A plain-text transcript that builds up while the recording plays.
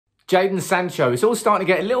Jadon Sancho, it's all starting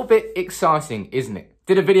to get a little bit exciting, isn't it?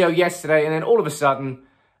 Did a video yesterday and then all of a sudden,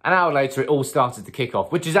 an hour later, it all started to kick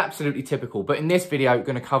off, which is absolutely typical. But in this video, we're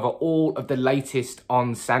going to cover all of the latest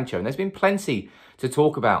on Sancho. And there's been plenty to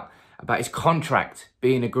talk about his contract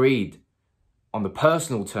being agreed, on the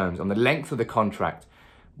personal terms, on the length of the contract,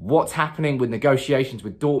 what's happening with negotiations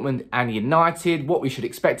with Dortmund and United, what we should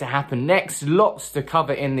expect to happen next. Lots to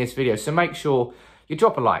cover in this video. So make sure you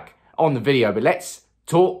drop a like on the video. But let's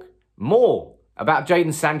talk more about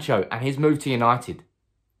Jadon Sancho and his move to United.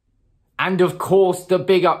 And of course, the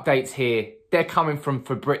big updates here, they're coming from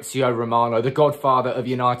Fabrizio Romano, the godfather of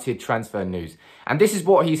United transfer news. And this is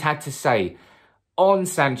what he's had to say on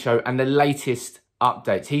Sancho and the latest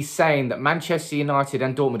updates. He's saying that Manchester United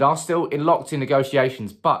and Dortmund are still locked in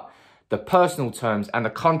negotiations, but the personal terms and the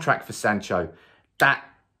contract for Sancho, that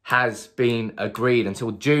has been agreed until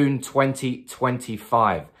June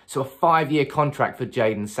 2025. So a 5-year contract for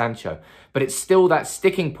Jadon Sancho. But it's still that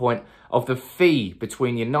sticking point of the fee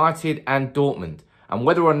between United and Dortmund. And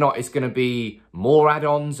whether or not it's going to be more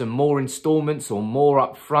add-ons and more installments or more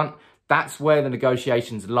upfront, that's where the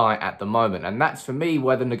negotiations lie at the moment. And that's, for me,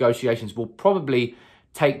 where the negotiations will probably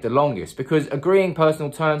take the longest. Because agreeing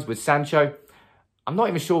personal terms with Sancho, I'm not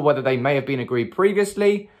even sure whether they may have been agreed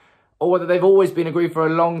previously or whether they've always been agreed for a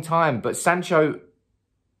long time. But Sancho,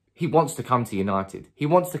 he wants to come to United. He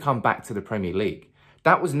wants to come back to the Premier League.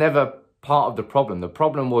 That was never part of the problem. The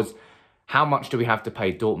problem was, how much do we have to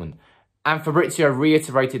pay Dortmund? And Fabrizio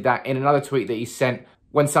reiterated that in another tweet that he sent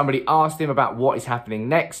when somebody asked him about what is happening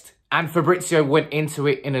next. And Fabrizio went into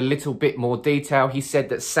it in a little bit more detail. He said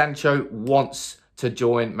that Sancho wants to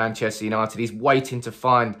join Manchester United. He's waiting to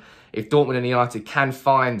find if Dortmund and United can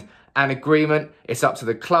find an agreement. It's up to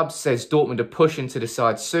the club, says Dortmund are pushing to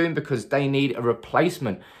decide soon because they need a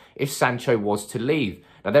replacement if Sancho was to leave.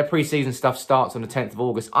 Now, their pre-season stuff starts on the 10th of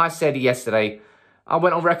August. I said yesterday, I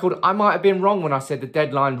went on record, I might have been wrong when I said the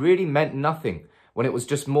deadline really meant nothing, when it was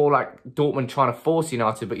just more like Dortmund trying to force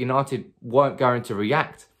United, but United weren't going to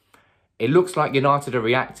react. It looks like United are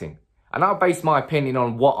reacting. And I'll base my opinion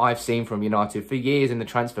on what I've seen from United for years in the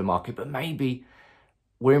transfer market, but maybe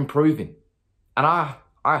we're improving. And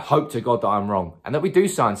I hope to God that I'm wrong and that we do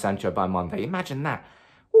sign Sancho by Monday. Imagine that.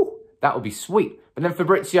 Ooh, that would be sweet. But then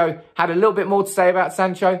Fabrizio had a little bit more to say about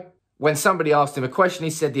Sancho. When somebody asked him a question, he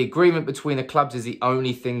said the agreement between the clubs is the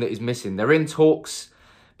only thing that is missing. They're in talks,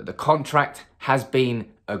 but the contract has been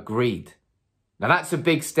agreed. Now, that's a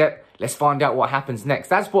big step. Let's find out what happens next.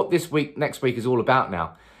 That's what next week is all about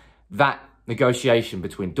now. That negotiation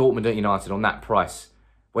between Dortmund and United on that price.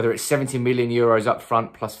 Whether it's 70 million euros up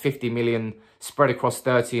front plus 50 million spread across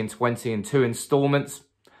 30 and 20 and 2 installments.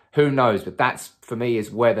 Who knows? But that's, for me,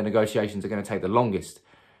 is where the negotiations are going to take the longest.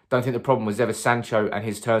 Don't think the problem was ever Sancho and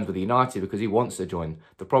his terms with United because he wants to join.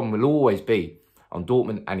 The problem will always be on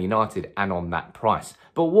Dortmund and United and on that price.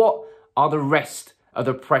 But what are the rest of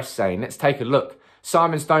the press saying? Let's take a look.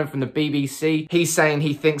 Simon Stone from the BBC, he's saying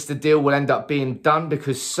he thinks the deal will end up being done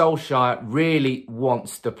because Solskjaer really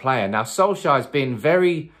wants the player. Now, Solskjaer's been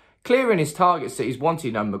very clear in his targets that he's wanted.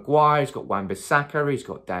 You know, Maguire, he's got Wan-Bissaka, he's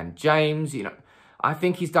got Dan James, you know. I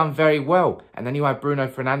think he's done very well. And then you had Bruno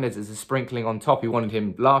Fernandes as a sprinkling on top. He wanted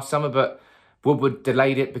him last summer, but Woodward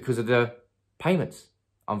delayed it because of the payments,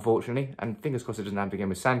 unfortunately. And fingers crossed it doesn't happen again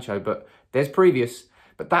with Sancho, but there's previous.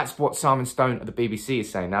 But that's what Simon Stone at the BBC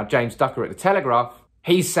is saying. Now, James Ducker at the Telegraph,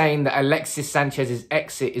 he's saying that Alexis Sanchez's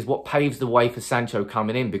exit is what paves the way for Sancho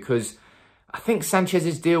coming in, because I think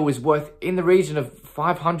Sanchez's deal is worth in the region of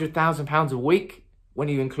 £500,000 a week when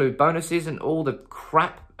you include bonuses and all the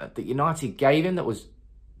crap that United gave him. That was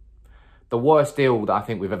the worst deal that I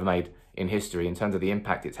think we've ever made in history in terms of the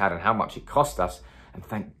impact it's had and how much it cost us. And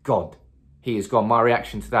thank God he is gone. My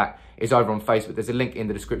reaction to that is over on Facebook. There's a link in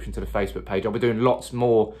the description to the Facebook page. I'll be doing lots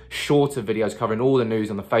more shorter videos covering all the news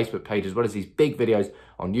on the Facebook page, as well as these big videos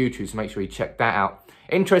on YouTube, so make sure you check that out.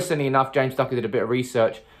 Interestingly enough, James Ducker did a bit of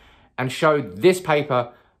research and showed this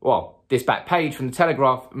paper, well, this back page from the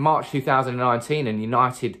Telegraph, March 2019, and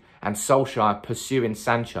United and Solskjaer pursuing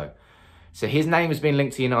Sancho. So his name has been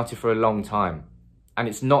linked to United for a long time. And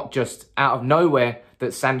it's not just out of nowhere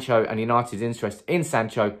that Sancho and United's interest in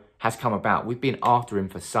Sancho has come about. We've been after him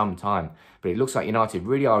for some time, but it looks like United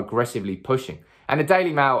really are aggressively pushing. And the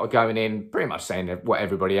Daily Mail are going in pretty much saying what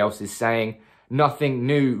everybody else is saying. Nothing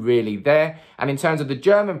new really there. And in terms of the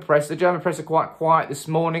German press are quite quiet this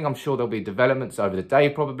morning. I'm sure there'll be developments over the day,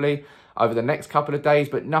 probably over the next couple of days,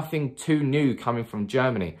 but nothing too new coming from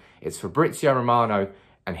Germany. It's Fabrizio Romano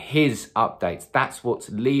and his updates. That's what's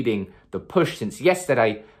leading the push since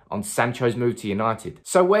yesterday on Sancho's move to United.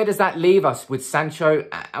 So where does that leave us with Sancho,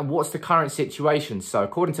 and what's the current situation? So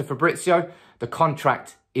according to Fabrizio, the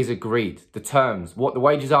contract is agreed. The terms, what the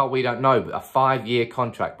wages are, we don't know, but a 5-year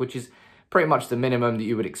contract, which is pretty much the minimum that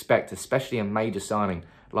you would expect, especially a major signing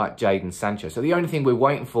like Jadon Sancho. So the only thing we're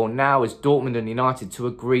waiting for now is Dortmund and United to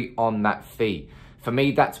agree on that fee. For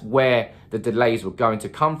me, that's where the delays were going to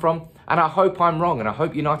come from. And I hope I'm wrong, and I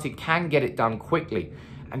hope United can get it done quickly.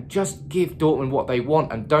 And just give Dortmund what they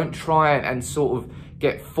want, and don't try and sort of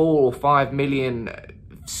get 4 or 5 million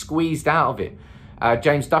squeezed out of it.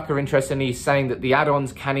 James Ducker, interestingly, is saying that the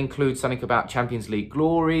add-ons can include something about Champions League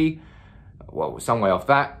glory. Well, some way off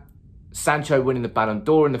that. Sancho winning the Ballon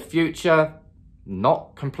d'Or in the future.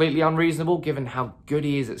 Not completely unreasonable, given how good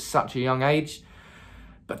he is at such a young age.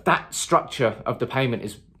 But that structure of the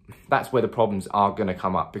payment that's where the problems are going to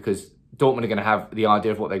come up, because Dortmund are going to have the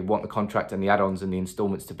idea of what they want the contract and the add-ons and the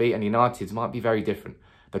instalments to be, and United's might be very different.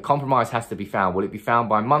 The compromise has to be found. Will it be found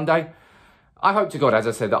by Monday? I hope to God, as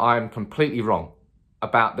I said, that I am completely wrong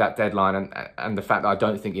about that deadline and the fact that I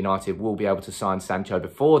don't think United will be able to sign Sancho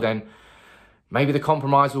before then. Maybe the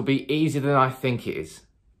compromise will be easier than I think it is.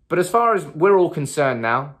 But as far as we're all concerned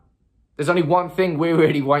now, there's only one thing we're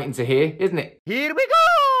really waiting to hear, isn't it? Here we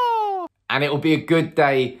go! And it will be a good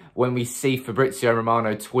day when we see Fabrizio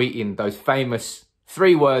Romano tweeting those famous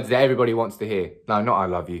 3 words that everybody wants to hear. No, not I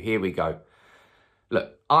love you. Here we go.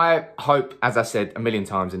 Look, I hope, as I said a million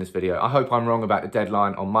times in this video, I hope I'm wrong about the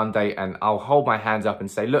deadline on Monday, and I'll hold my hands up and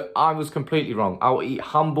say, look, I was completely wrong. I'll eat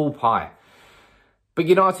humble pie. But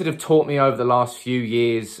United have taught me over the last few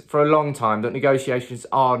years, for a long time, that negotiations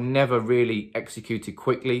are never really executed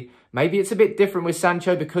quickly. Maybe it's a bit different with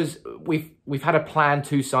Sancho because we've had a plan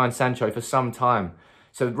to sign Sancho for some time.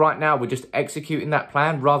 So right now we're just executing that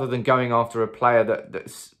plan rather than going after a player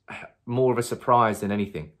that's more of a surprise than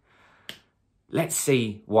anything. Let's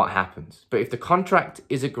see what happens. But if the contract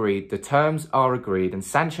is agreed, the terms are agreed, and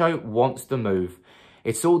Sancho wants the move,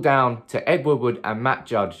 it's all down to Ed Woodward and Matt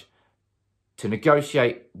Judge to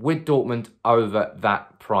negotiate with Dortmund over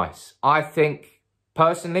that price. I think,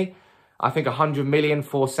 personally, 100 million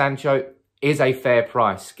for Sancho is a fair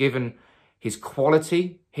price, given his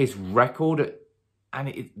quality, his record,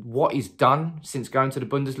 and what he's done since going to the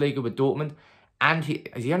Bundesliga with Dortmund. And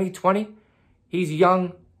is he only 20? He's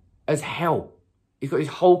young as hell. He's got his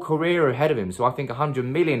whole career ahead of him. So I think 100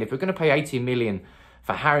 million, if we're going to pay 80 million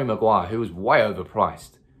for Harry Maguire, who was way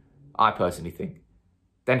overpriced, I personally think,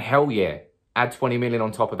 then hell yeah. Add 20 million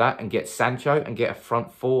on top of that and get Sancho and get a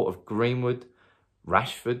front 4 of Greenwood,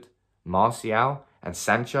 Rashford, Martial and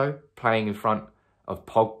Sancho playing in front of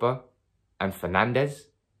Pogba and Fernandes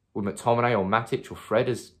with McTominay or Matic or Fred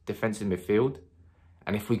as defensive midfield.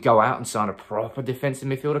 And if we go out and sign a proper defensive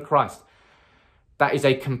midfielder, Christ, that is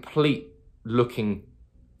a complete looking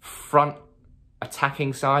front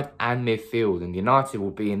attacking side and midfield. And United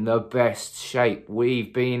will be in the best shape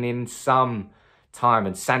we've been in some time,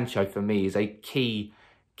 and Sancho for me is a key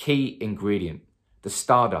ingredient. The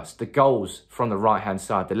stardust, the goals from the right hand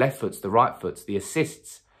side, the left foots, the right foots, the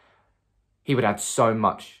assists. He would add so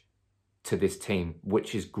much to this team,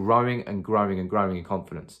 which is growing and growing and growing in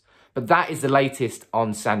confidence. But that is the latest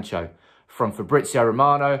on Sancho from Fabrizio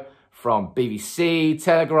Romano, from BBC,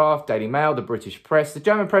 Telegraph, Daily Mail, the British press. The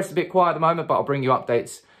German press is a bit quiet at the moment, but I'll bring you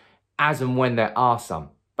updates as and when there are some.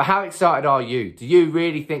 But how excited are you? Do you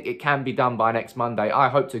really think it can be done by next Monday? I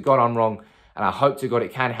hope to God I'm wrong, and I hope to God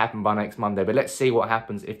it can happen by next Monday. But let's see what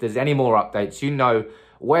happens. If there's any more updates, you know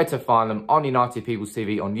where to find them on United People's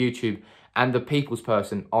TV on YouTube and The People's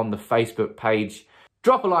Person on the Facebook page.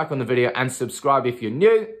 Drop a like on the video and subscribe if you're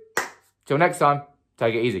new. Till next time,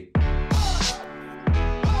 take it easy.